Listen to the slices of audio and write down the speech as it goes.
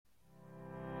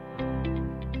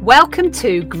Welcome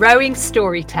to Growing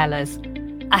Storytellers,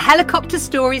 a helicopter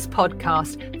stories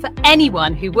podcast for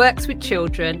anyone who works with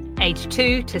children aged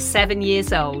 2 to 7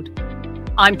 years old.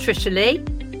 I'm Trisha Lee,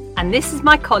 and this is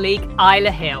my colleague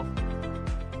Isla Hill.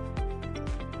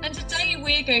 And today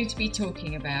we're going to be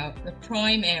talking about the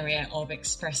prime area of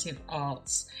expressive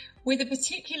arts, with a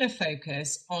particular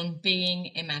focus on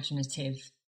being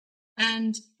imaginative.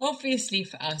 And obviously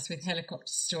for us with helicopter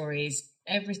stories,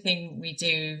 everything we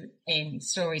do in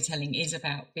storytelling is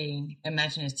about being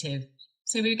imaginative.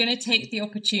 So we're going to take the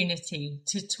opportunity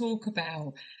to talk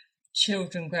about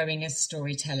children growing as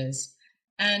storytellers.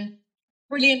 And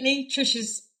brilliantly,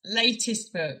 Trisha's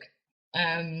latest book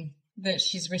that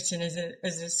she's written as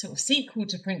a sort of sequel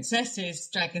to Princesses,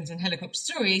 Dragons and Helicopter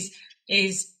Stories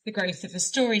is The Growth of a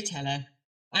Storyteller.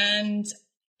 And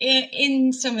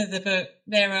in some of the book,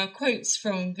 there are quotes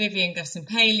from Vivian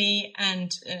Gusson-Paley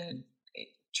and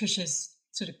Trisha's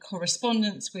sort of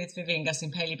correspondence with Vivian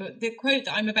Gusson-Paley. But the quote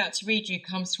that I'm about to read you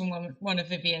comes from one of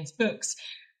Vivian's books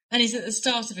and is at the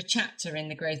start of a chapter in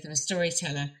The Growth of a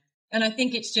Storyteller. And I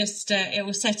think it's just, it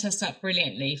will set us up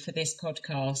brilliantly for this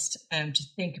podcast to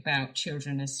think about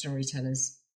children as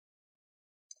storytellers.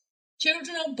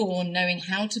 Children are born knowing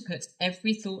how to put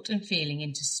every thought and feeling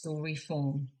into story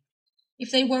form.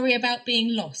 If they worry about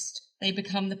being lost, they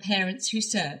become the parents who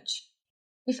search.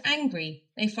 If angry,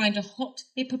 they find a hot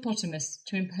hippopotamus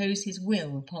to impose his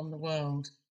will upon the world.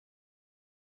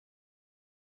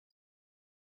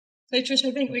 So Trish,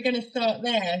 I think we're going to start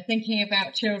there, thinking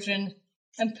about children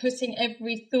and putting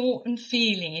every thought and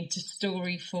feeling into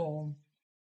story form.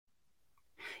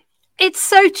 It's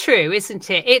so true, isn't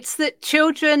it? It's that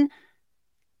children,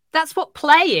 that's what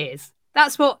play is.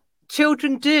 That's what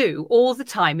children do all the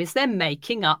time, is they're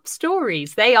making up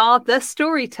stories. They are the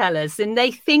storytellers and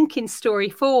they think in story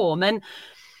form. And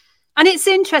it's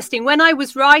interesting, when I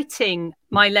was writing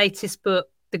my latest book,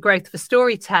 The Growth of a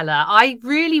Storyteller, I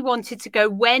really wanted to go,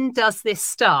 when does this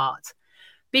start?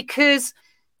 Because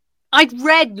I'd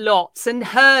read lots and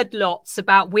heard lots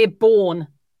about we're born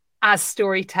as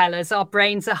storytellers. Our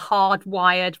brains are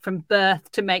hardwired from birth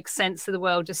to make sense of the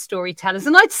world as storytellers.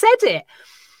 And I'd said it.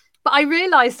 But I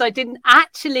realised I didn't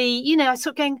actually, I was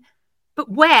sort of going,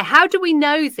 but where? How do we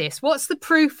know this? What's the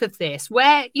proof of this?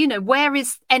 Where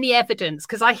is any evidence?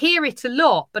 Because I hear it a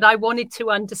lot, but I wanted to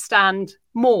understand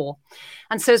more.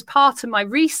 And so as part of my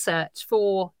research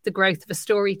for The Growth of a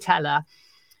Storyteller,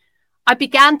 I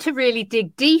began to really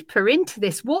dig deeper into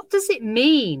this. What does it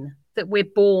mean that we're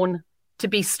born to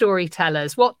be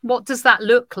storytellers? What does that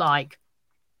look like?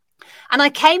 And I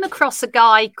came across a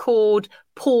guy called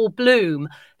Paul Bloom,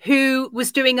 who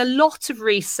was doing a lot of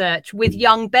research with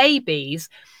young babies.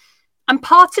 And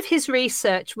part of his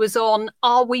research was on,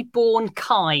 are we born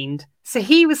kind? So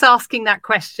he was asking that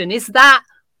question, is that,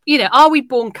 are we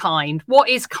born kind? What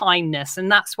is kindness?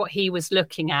 And that's what he was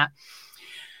looking at.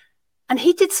 And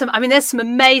he did there's some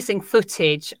amazing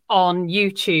footage on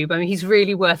YouTube. He's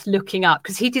really worth looking up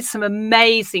because he did some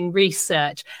amazing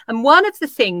research. And one of the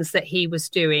things that he was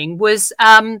doing was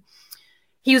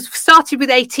he started with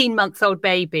 18-month-old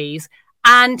babies,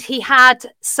 and he had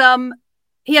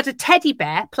a teddy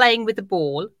bear playing with the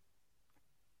ball.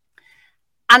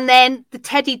 And then the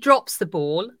teddy drops the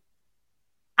ball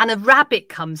and a rabbit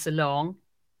comes along,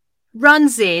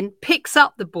 runs in, picks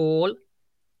up the ball,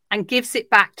 and gives it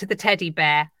back to the teddy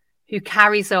bear, who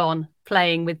carries on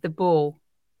playing with the ball.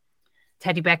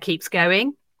 Teddy bear keeps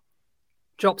going,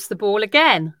 drops the ball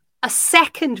again. A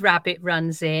second rabbit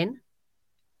runs in,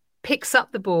 picks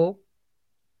up the ball,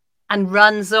 and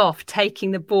runs off,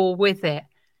 taking the ball with it.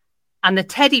 And the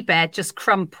teddy bear just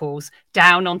crumples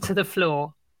down onto the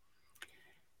floor.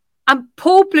 And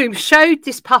Paul Bloom showed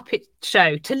this puppet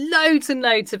show to loads and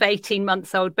loads of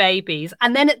 18-month-old babies.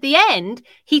 And then at the end,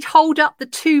 he'd hold up the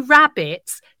two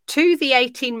rabbits to the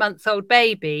 18-month-old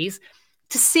babies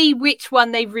to see which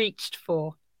one they reached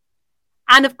for.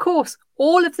 And of course,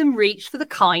 all of them reached for the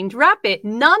kind rabbit.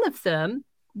 None of them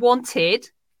wanted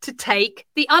to take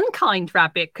the unkind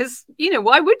rabbit because,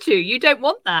 why would you? You don't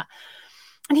want that.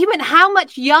 And he went, how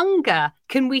much younger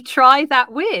can we try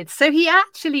that with? So he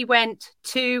actually went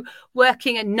to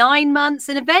working at 9 months,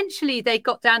 and eventually they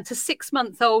got down to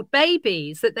 6-month-old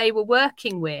babies that they were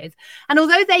working with. And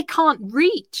although they can't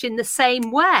reach in the same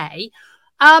way,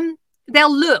 other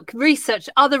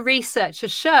research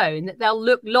has shown that they'll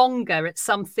look longer at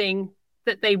something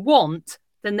that they want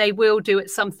than they will do at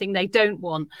something they don't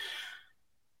want.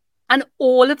 And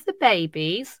all of the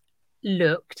babies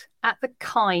looked at the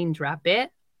kind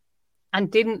rabbit and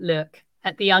didn't look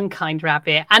at the unkind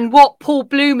rabbit. And what Paul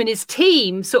Bloom and his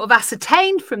team sort of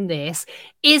ascertained from this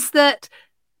is that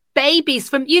babies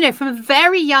from a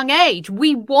very young age,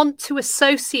 we want to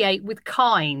associate with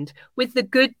kind, with the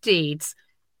good deeds,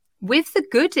 with the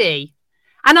goody.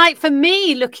 And for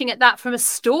me, looking at that from a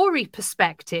story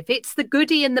perspective, it's the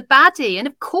goody and the baddie. And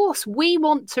of course, we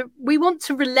want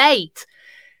to relate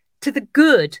to the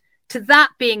good, to that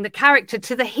being the character,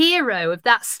 to the hero of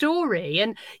that story.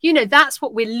 And, that's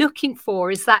what we're looking for,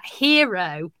 is that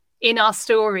hero in our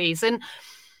stories. And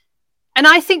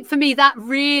I think for me, that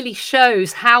really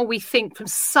shows how we think from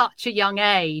such a young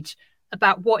age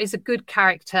about what is a good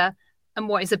character and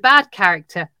what is a bad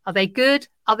character. Are they good?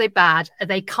 Are they bad? Are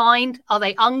they kind? Are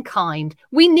they unkind?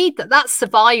 We need that. That's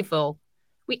survival.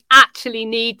 We actually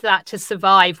need that to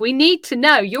survive. We need to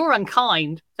know you're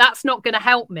unkind. That's not going to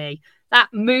help me. That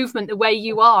movement, the way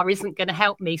you are, isn't going to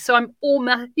help me. So I'm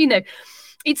almost,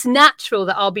 it's natural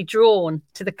that I'll be drawn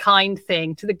to the kind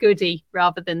thing, to the goody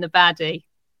rather than the baddie.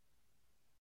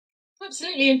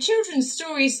 Absolutely. And children's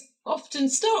stories often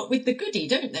start with the goody,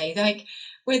 don't they? Like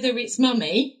whether it's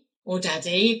mummy or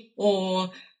daddy or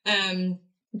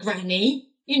granny,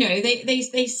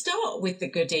 they start with the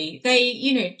goody.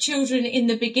 Children in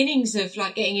the beginnings of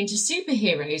like getting into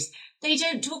superheroes, they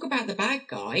don't talk about the bad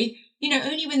guy.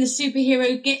 Only when the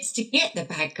superhero gets to get the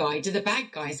bad guy do the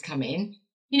bad guys come in.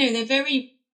 They're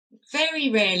very,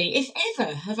 very rarely, if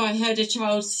ever, have I heard a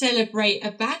child celebrate a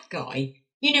bad guy.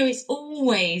 It's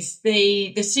always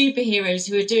the superheroes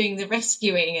who are doing the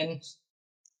rescuing, and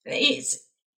it's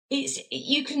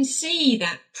you can see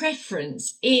that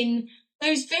preference in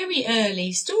those very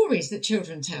early stories that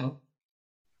children tell.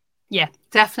 Yeah,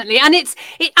 definitely. And it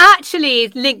actually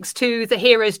links to the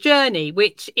hero's journey,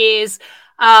 which is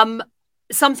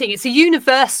it's a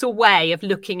universal way of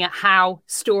looking at how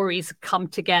stories come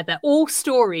together. All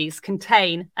stories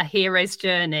contain a hero's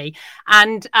journey.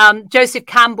 And Joseph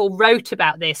Campbell wrote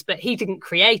about this, but he didn't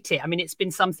create it. I mean, it's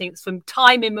been something that's from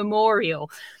time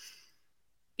immemorial.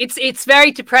 It's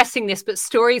very depressing, this, but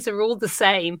stories are all the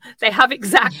same. They have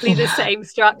exactly the same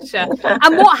structure.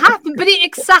 And what happened, but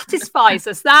it satisfies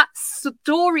us. That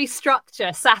story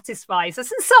structure satisfies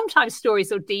us. And sometimes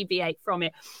stories will deviate from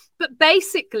it. But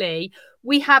basically,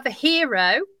 we have a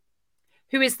hero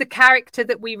who is the character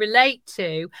that we relate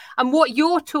to. And what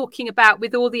you're talking about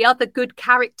with all the other good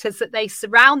characters that they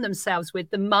surround themselves with,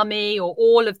 the mummy or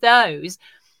all of those,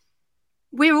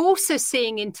 we're also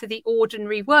seeing into the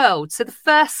ordinary world. So the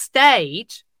first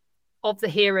stage of the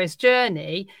hero's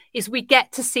journey is we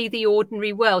get to see the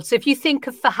ordinary world. So if you think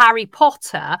of for Harry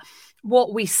Potter,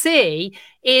 what we see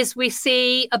is we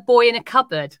see a boy in a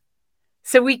cupboard.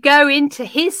 So we go into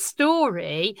his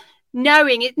story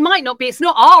knowing it's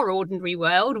not our ordinary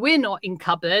world. We're not in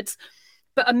cupboards,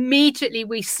 but immediately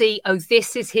we see, oh,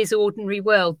 this is his ordinary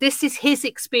world. This is his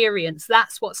experience.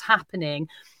 That's what's happening.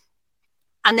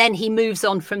 And then he moves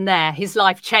on from there. His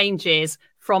life changes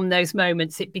from those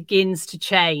moments. It begins to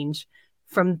change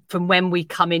from when we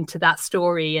come into that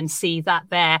story and see that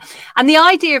there. And the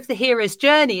idea of the hero's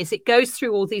journey is it goes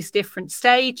through all these different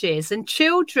stages, and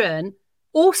children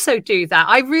also do that.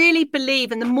 I really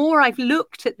believe, and the more I've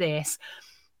looked at this,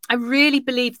 I really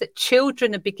believe that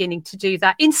children are beginning to do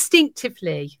that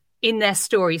instinctively in their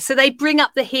story. So they bring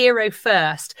up the hero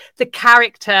first, the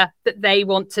character that they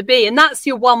want to be. And that's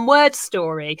your one word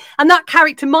story. And that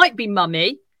character might be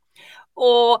mummy,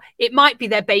 or it might be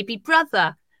their baby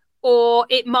brother, or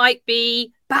it might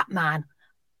be Batman.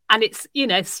 And it's,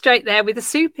 straight there with a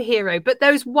superhero. But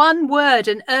those one word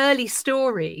and early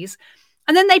stories,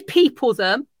 and then they people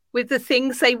them with the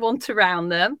things they want around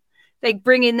them. They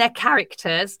bring in their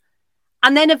characters.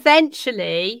 And then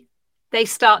eventually they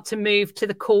start to move to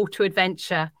the call to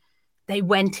adventure. They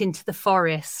went into the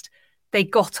forest. They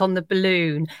got on the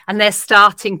balloon, and they're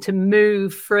starting to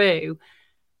move through.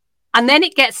 And then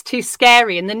it gets too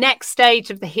scary. And the next stage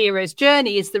of the hero's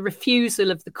journey is the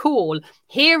refusal of the call.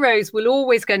 Heroes will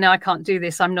always go, no, I can't do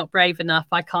this. I'm not brave enough.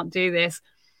 I can't do this.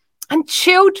 And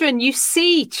children, you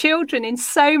see children in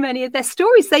so many of their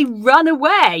stories, they run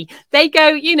away. They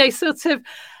go,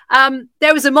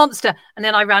 there was a monster, and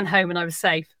then I ran home and I was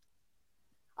safe.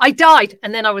 I died,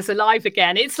 and then I was alive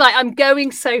again. It's like I'm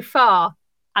going so far,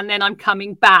 and then I'm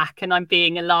coming back, and I'm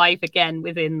being alive again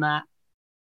within that.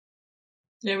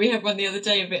 Yeah, we had one the other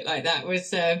day a bit like that.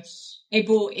 Was they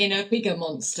brought in a bigger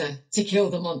monster to kill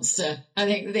the monster. I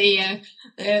think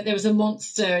there was a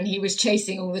monster and he was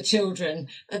chasing all the children,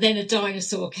 but then a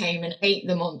dinosaur came and ate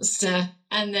the monster.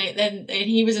 And then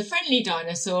he was a friendly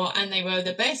dinosaur, and they were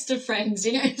the best of friends.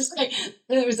 It's like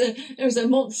there was a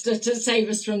monster to save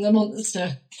us from the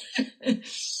monster.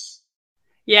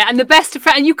 Yeah, and the best of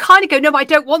friends, and you kind of go, no, I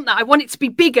don't want that. I want it to be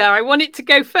bigger. I want it to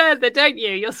go further, don't you?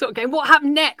 You're sort of going, what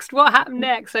happened next? What happened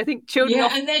next? I think children Yeah,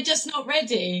 often, and they're just not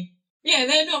ready. Yeah,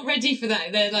 they're not ready for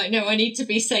that. They're like, no, I need to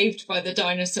be saved by the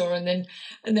dinosaur, and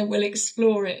then we'll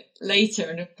explore it later.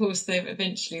 And of course, they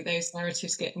eventually those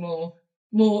narratives get more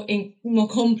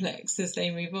complex as they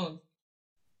move on.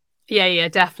 yeah,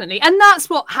 definitely. And that's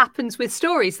what happens with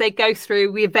stories. They go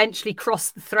through, we eventually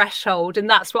cross the threshold, and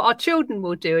that's what our children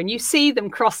will do. And you see them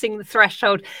crossing the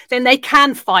threshold, then they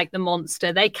can fight the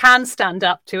monster, they can stand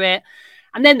up to it,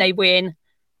 and then they win.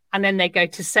 And then they go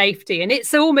to safety. And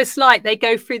it's almost like they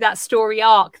go through that story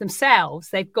arc themselves.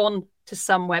 They've gone to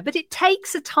somewhere, but it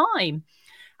takes a time.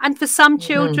 And for some Mm-hmm.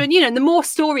 children, you know, the more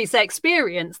stories they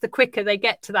experience, the quicker they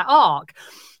get to that arc.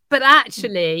 But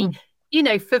actually, you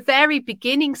know, for very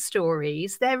beginning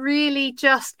stories, they're really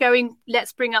just going,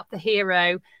 let's bring up the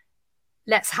hero.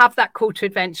 Let's have that call to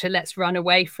adventure. Let's run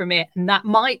away from it. And that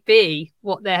might be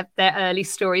what their early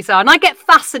stories are. And I get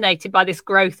fascinated by this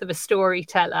growth of a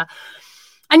storyteller.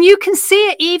 And you can see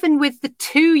it even with the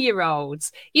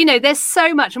 2-year-olds. You know, there's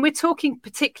so much, and we're talking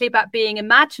particularly about being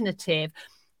imaginative,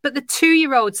 but the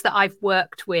 2-year-olds that I've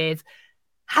worked with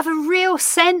have a real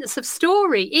sense of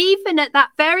story, even at that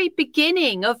very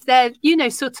beginning of their, you know,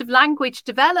 sort of language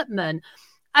development.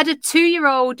 I had a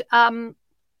 2-year-old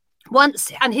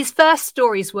once, and his first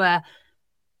stories were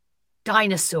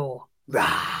dinosaur,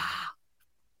 rah.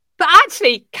 But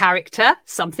actually, character,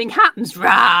 something happens,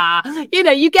 rah. You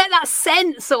know, you get that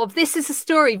sense of this is a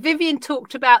story. Vivian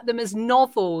talked about them as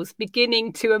novels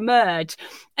beginning to emerge.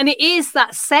 And it is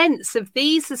that sense of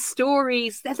these are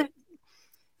stories, they're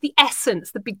the essence,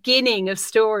 the beginning of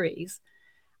stories.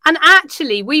 And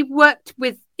actually, we worked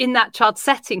with in that child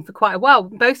setting for quite a while.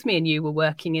 Both me and you were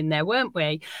working in there, weren't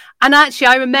we? And actually,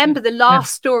 I remember the Yeah.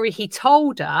 last story he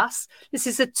told us. This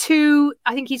is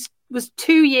I think he was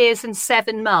 2 years and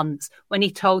 7 months when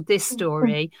he told this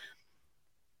story.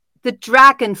 The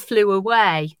dragon flew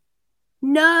away.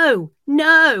 No,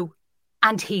 no.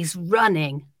 And he's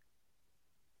running.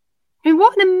 I mean,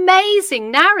 what an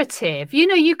amazing narrative. You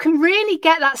know, you can really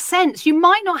get that sense. You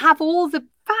might not have all the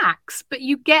facts, but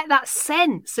you get that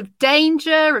sense of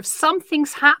danger, of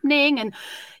something's happening, and,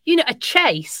 you know, a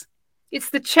chase. It's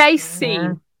the chase Yeah,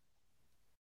 scene.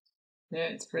 yeah,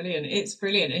 it's brilliant. It's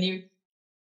brilliant, and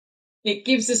it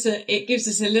gives us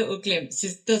a little glimpse,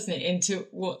 doesn't it, into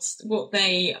what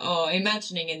they are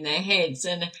imagining in their heads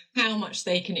and how much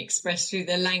they can express through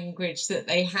the language that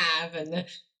they have and the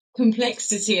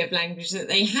complexity of language that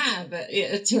they have at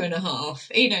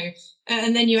 2.5.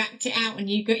 And then you act it out and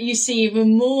you see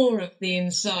even more of the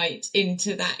insight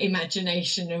into that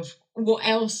imagination of what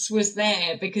else was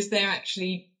there because they're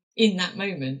actually in that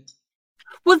moment.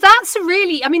 Well, that's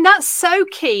I mean, that's so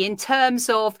key in terms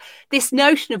of this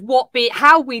notion of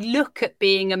how we look at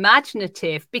being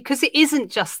imaginative, because it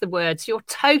isn't just the words. You're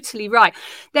totally right.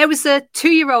 There was a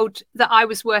 2-year-old that I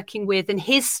was working with, and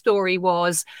his story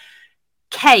was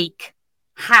cake,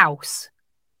 house,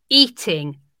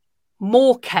 eating,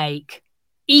 more cake,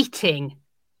 eating,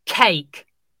 cake.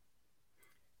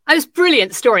 It was a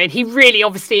brilliant story, and he really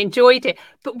obviously enjoyed it.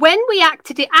 But when we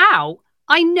acted it out,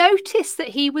 I noticed that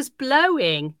he was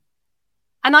blowing,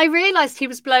 and I realized he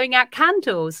was blowing out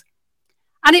candles.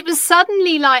 And it was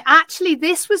suddenly like, actually,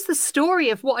 this was the story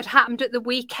of what had happened at the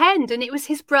weekend. And it was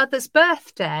his brother's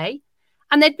birthday.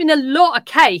 And there'd been a lot of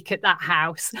cake at that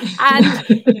house. And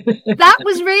that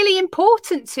was really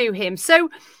important to him. So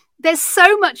there's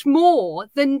so much more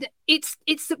than it's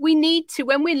that we need to,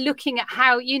 when we're looking at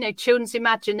how, you know, children's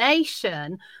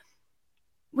imagination,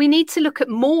 we need to look at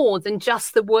more than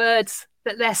just the words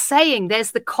that they're saying.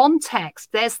 There's the context,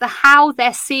 there's the how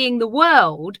they're seeing the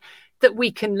world that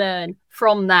we can learn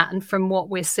from that and from what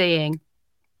we're seeing.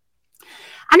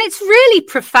 And it's really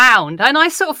profound. And I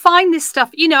sort of find this stuff,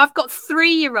 you know, I've got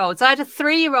 3-year-olds. I had a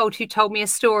 3-year-old who told me a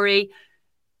story,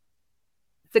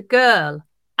 the girl,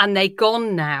 and they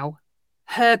gone now,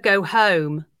 her go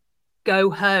home, go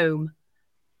home.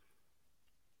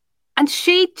 And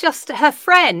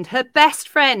her best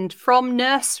friend from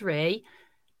nursery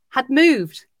had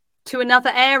moved to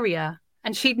another area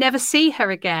and she'd never see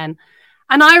her again.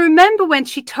 And I remember when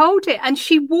she told it and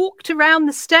she walked around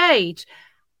the stage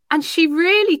and she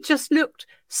really just looked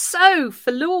so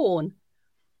forlorn.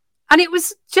 And it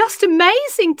was just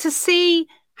amazing to see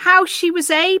how she was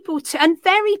able to, and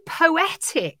very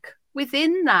poetic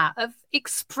within that, of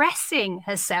expressing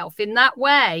herself in that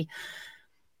way.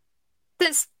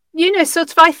 That's, you know,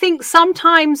 sort of, I think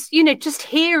sometimes, you know, just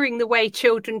hearing the way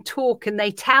children talk and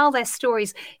they tell their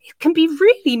stories, it can be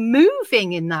really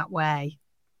moving in that way.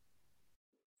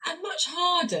 And much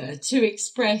harder to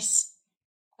express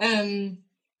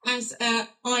as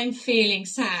I'm feeling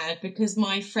sad because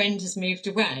my friend has moved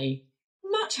away.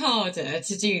 Much harder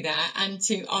to do that and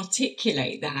to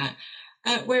articulate that.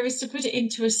 Whereas to put it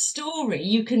into a story,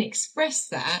 you can express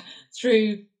that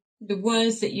through the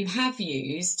words that you have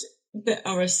used that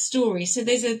are a story. So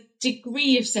there's a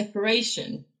degree of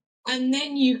separation, and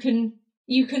then you can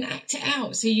act it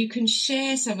out. So you can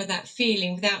share some of that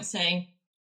feeling without saying,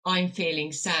 I'm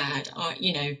feeling sad.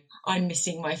 I'm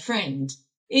missing my friend.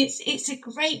 It's a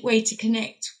great way to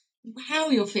connect how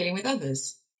you're feeling with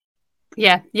others.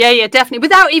 Yeah, definitely.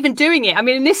 Without even doing it. I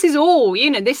mean, this is all,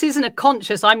 this isn't a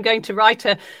conscious, I'm going to write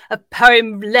a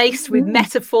poem laced with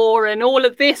metaphor and all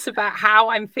of this about how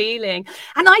I'm feeling.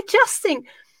 And I just think,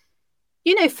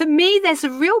 for me, there's a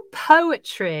real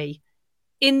poetry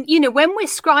in, when we're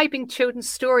scribing children's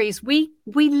stories, we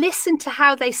listen to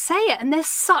how they say it. And there's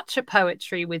such a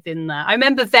poetry within that. I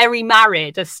remember Very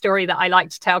Married, a story that I like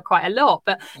to tell quite a lot,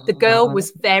 but the girl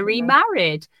was very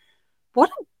married. What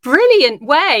a brilliant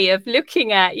way of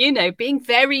looking at, being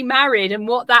very married and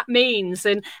what that means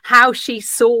and how she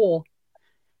saw,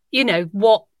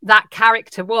 what that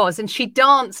character was. And she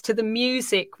danced to the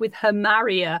music with her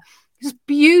marrier. It was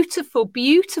beautiful,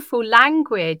 beautiful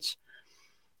language.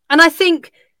 And I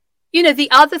think, the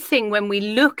other thing when we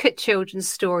look at children's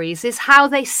stories is how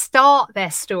they start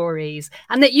their stories,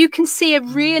 and that you can see a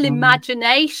real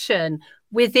imagination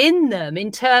within them in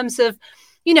terms of,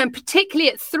 particularly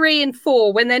at 3 and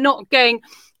 4, when they're not going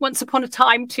once upon a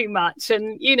time too much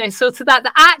and, sort of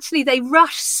that actually they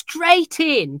rush straight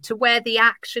in to where the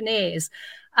action is.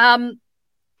 I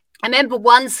remember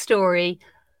one story,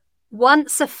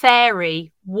 once a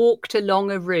fairy walked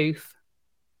along a roof.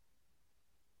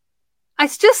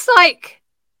 It's just like,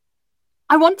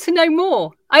 I want to know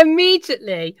more. I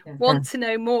immediately want to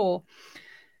know more.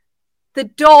 The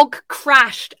dog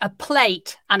crashed a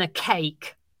plate and a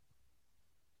cake.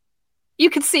 You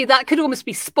could see that could almost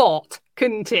be Spot,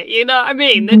 couldn't it? You know what I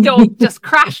mean? The dog just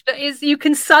crashed. You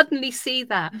can suddenly see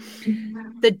that.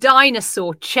 The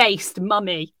dinosaur chased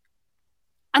Mummy.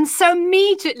 And so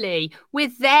immediately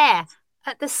we're there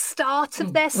at the start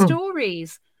of their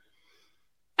stories.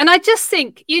 And I just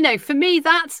think, for me,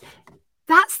 that's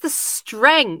the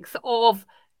strength of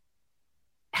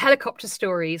helicopter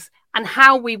stories and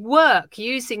how we work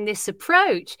using this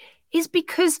approach, is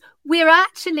because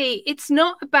it's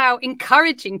not about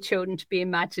encouraging children to be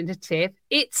imaginative.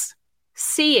 It's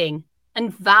seeing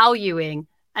and valuing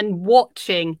and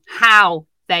watching how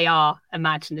they are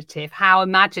imaginative, how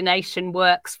imagination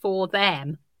works for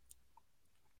them.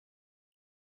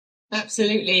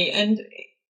 Absolutely. And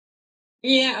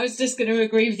yeah, I was just going to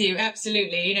agree with you.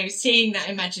 Absolutely. Seeing that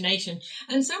imagination.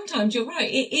 And sometimes you're right.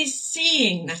 It is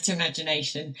seeing that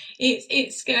imagination.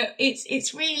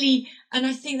 It's really, and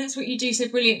I think that's what you do so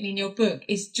brilliantly in your book,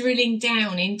 is drilling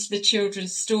down into the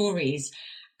children's stories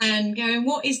and going,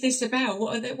 what is this about?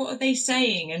 What are they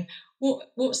saying? And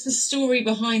what's the story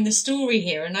behind the story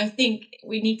here? And I think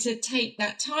we need to take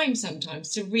that time sometimes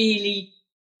to really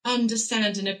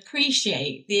understand and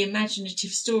appreciate the imaginative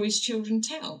stories children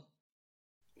tell.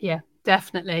 Yeah,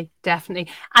 definitely.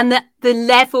 And the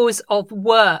levels of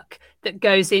work that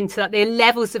goes into that, the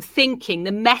levels of thinking,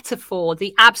 the metaphor,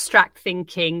 the abstract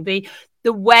thinking, the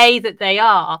way that they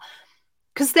are,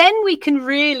 because then we can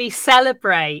really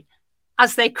celebrate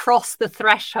as they cross the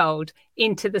threshold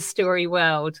into the story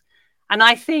world. And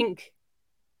I think,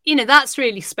 that's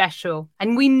really special.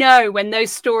 And we know when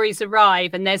those stories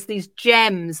arrive and there's these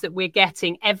gems that we're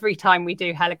getting every time we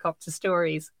do helicopter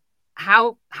stories,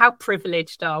 how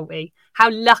privileged are we?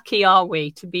 How lucky are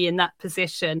we to be in that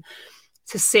position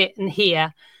to sit and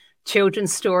hear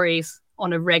children's stories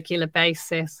on a regular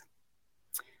basis?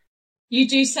 You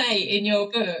do say in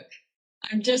your book,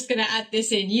 I'm just going to add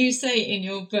this in, you say in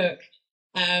your book,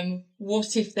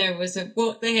 what if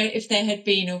there had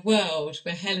been a world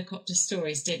where helicopter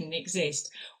stories didn't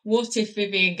exist? What if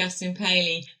Vivian Gustin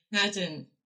Paley hadn't,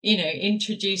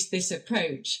 introduced this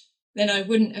approach? Then I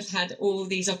wouldn't have had all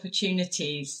these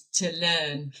opportunities to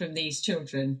learn from these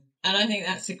children. And I think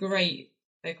that's a great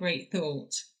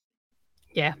thought.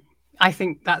 Yeah, I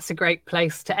think that's a great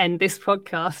place to end this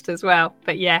podcast as well.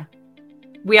 But yeah,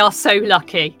 we are so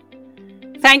lucky.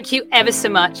 Thank you ever so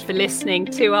much for listening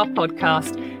to our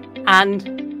podcast,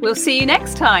 and we'll see you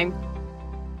next time.